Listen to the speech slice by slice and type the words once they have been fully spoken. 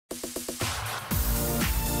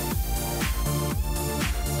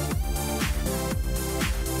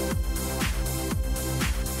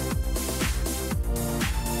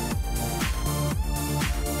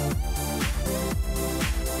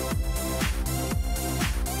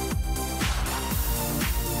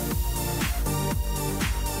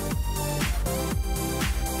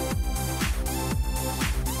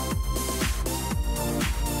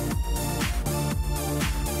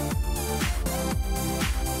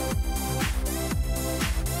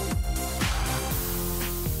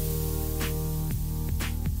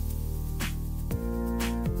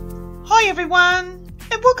Hi everyone,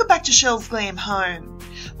 and welcome back to Chelle's Glam Home.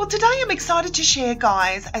 Well, today I'm excited to share,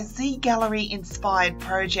 guys, a Gallarie inspired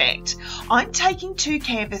project. I'm taking two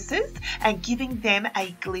canvases and giving them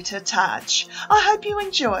a glitter touch. I hope you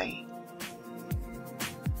enjoy.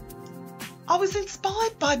 I was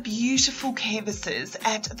inspired by beautiful canvases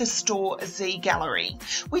at the store Gallarie.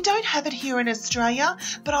 We don't have it here in Australia,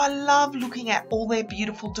 but I love looking at all their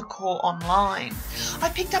beautiful decor online. I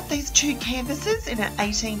picked up these two canvases in an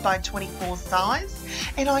 18 by 24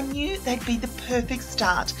 size, and I knew they'd be the perfect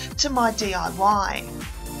start to my DIY.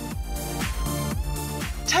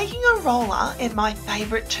 Taking a roller and my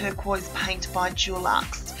favourite turquoise paint by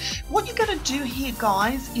Dulux. What you're going to do here,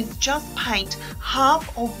 guys, is just paint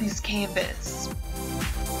half of this canvas.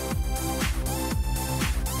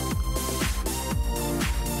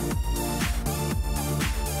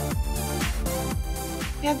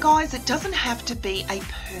 Now guys, it doesn't have to be a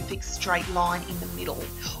perfect straight line in the middle.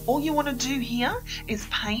 All you want to do here is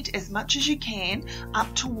paint as much as you can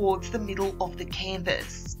up towards the middle of the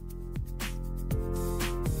canvas.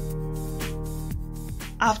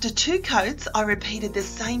 After two coats, I repeated the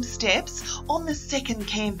same steps on the second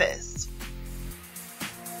canvas.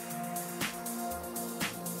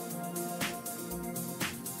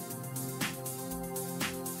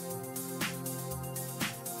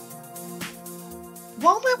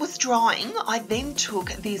 While that was drying, I then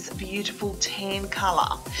took this beautiful tan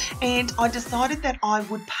colour and I decided that I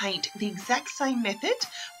would paint the exact same method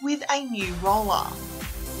with a new roller.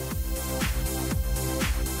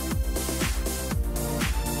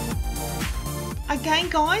 Again,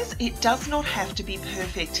 guys, it does not have to be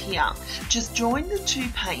perfect here. Just join the two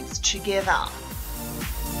paints together.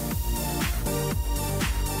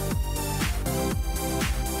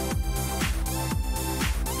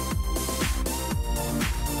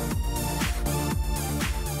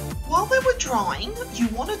 While they were drying, you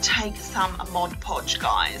want to take some Mod Podge,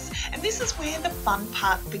 guys, and this is where the fun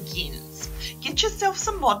part begins. Get yourself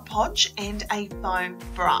some Mod Podge and a foam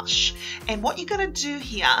brush, and what you're going to do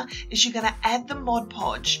here is you're going to add the Mod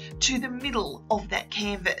Podge to the middle of that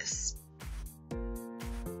canvas.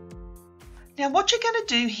 Now what you're going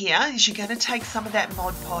to do here is you're going to take some of that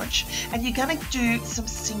Mod Podge and you're going to do some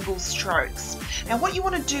single strokes. Now what you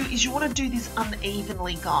want to do is you want to do this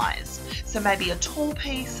unevenly, guys. So maybe a tall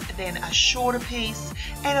piece, then a shorter piece,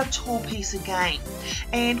 and a tall piece again.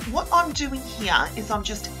 And what I'm doing here is I'm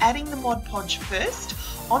just adding the Mod Podge first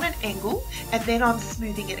on an angle, and then I'm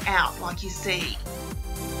smoothing it out like you see.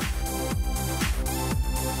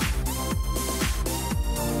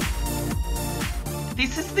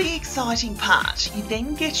 This is the exciting part. You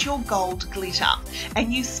then get your gold glitter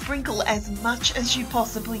and you sprinkle as much as you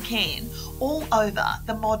possibly can all over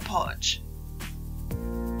the Mod Podge.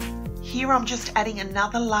 Here I'm just adding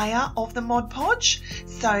another layer of the Mod Podge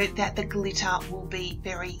so that the glitter will be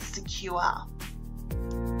very secure.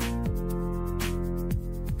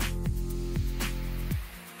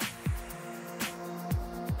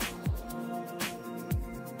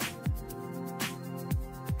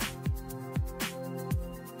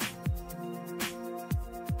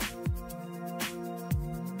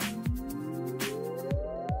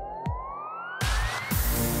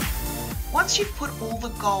 Once you've put all the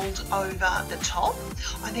gold over the top,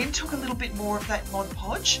 I then took a little bit more of that Mod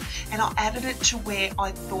Podge and I added it to where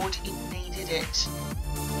I thought it needed it.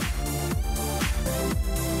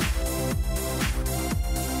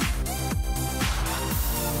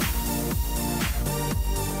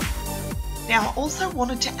 Now I also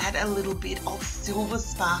wanted to add a little bit of silver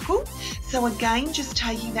sparkle, so again, just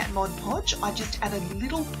taking that Mod Podge, I just added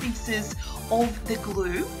little pieces of the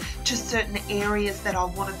glue to certain areas that I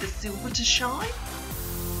wanted the silver to shine.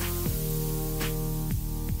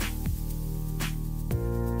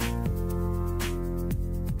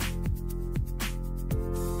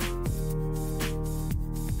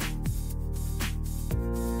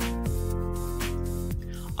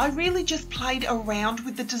 I really just played around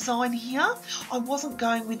with the design here. I wasn't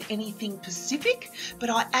going with anything specific, but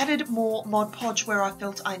I added more Mod Podge where I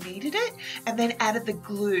felt I needed it, and then added the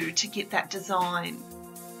glue to get that design.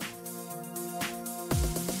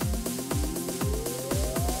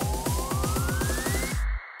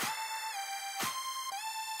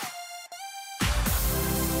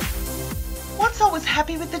 Once I was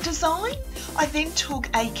happy with the design, I then took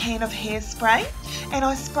a can of hairspray and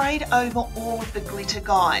I sprayed over all of the glitter,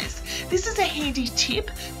 guys. This is a handy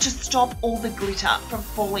tip to stop all the glitter from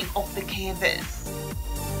falling off the canvas.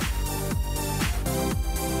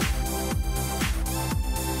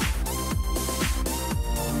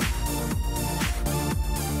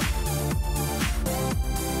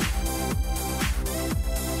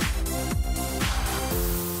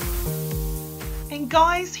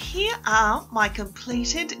 guys, here are my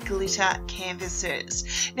completed glitter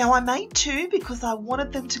canvases. Now I made two because I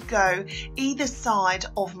wanted them to go either side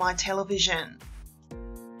of my television.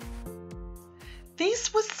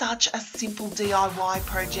 This was such a simple DIY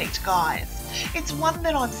project, guys. It's one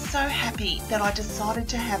that I'm so happy that I decided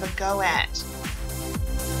to have a go at.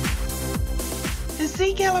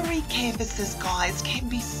 The Gallarie canvases, guys, can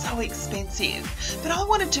be so expensive, but I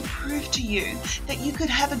wanted to prove to you that you could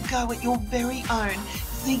have a go at your very own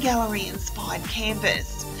Gallarie inspired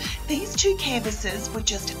canvas. These two canvases were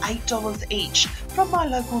just $8 each from my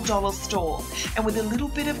local dollar store, and with a little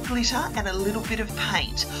bit of glitter and a little bit of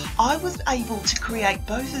paint, I was able to create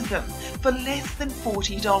both of them for less than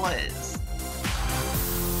 $40.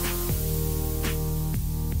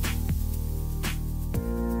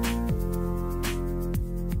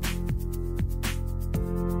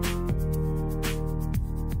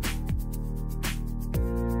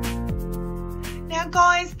 Now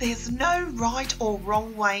guys, there's no right or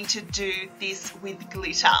wrong way to do this with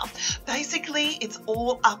glitter. Basically, it's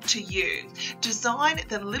all up to you. Design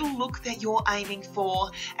the little look that you're aiming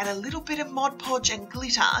for, and a little bit of Mod Podge and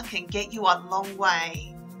glitter can get you a long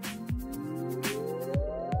way.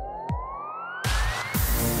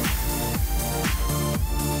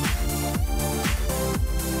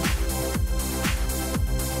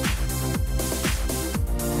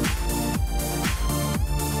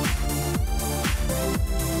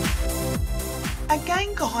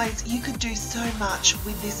 Again guys, you could do so much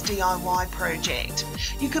with this DIY project.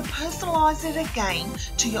 You could personalise it again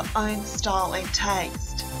to your own style and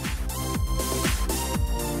taste.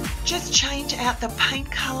 Just change out the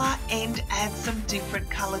paint colour and add some different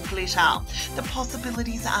colour glitter. The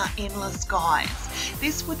possibilities are endless, guys.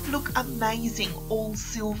 This would look amazing all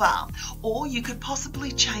silver, or you could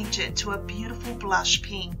possibly change it to a beautiful blush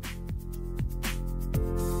pink.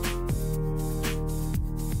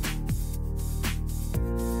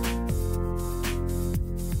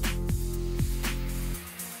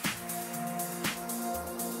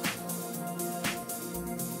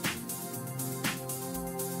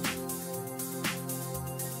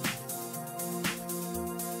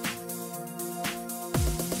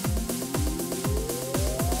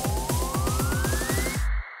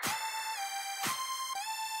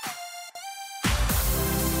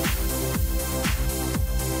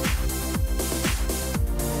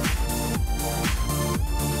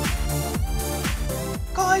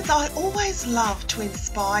 Guys, I always love to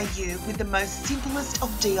inspire you with the most simplest of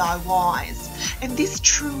DIYs, and this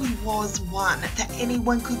truly was one that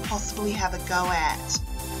anyone could possibly have a go at.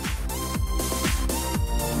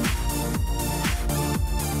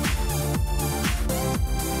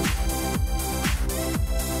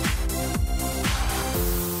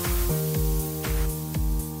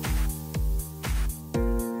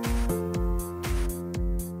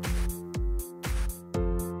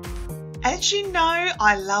 As you know,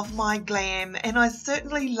 I love my glam, and I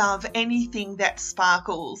certainly love anything that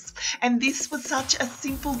sparkles. And this was such a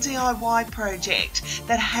simple DIY project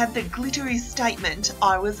that had the glittery statement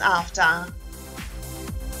I was after.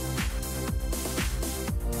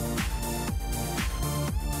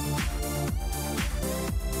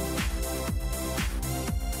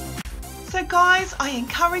 So guys, I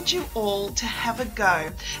encourage you all to have a go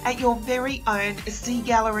at your very own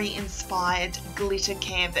Gallarie inspired glitter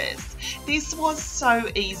canvas. This was so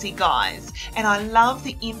easy, guys, and I love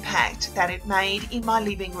the impact that it made in my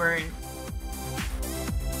living room.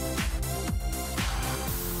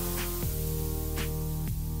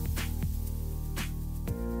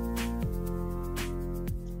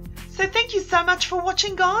 So thank you so much for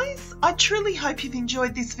watching, guys. I truly hope you've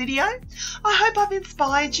enjoyed this video. I hope I've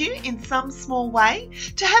inspired you in some small way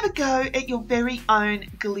to have a go at your very own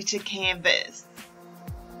glitter canvas.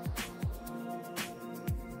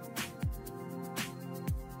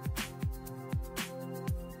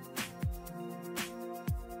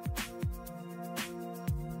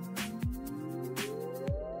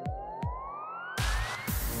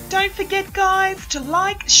 Don't forget, guys, to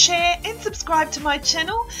like, share and subscribe to my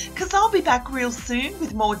channel, because I'll be back real soon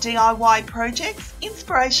with more DIY projects,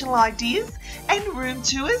 inspirational ideas and room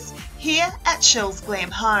tours here at Chelle's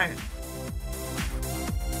Glam Home.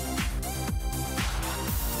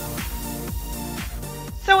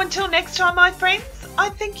 So until next time, my friends, I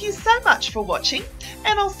thank you so much for watching,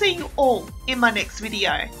 and I'll see you all in my next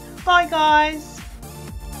video. Bye, guys.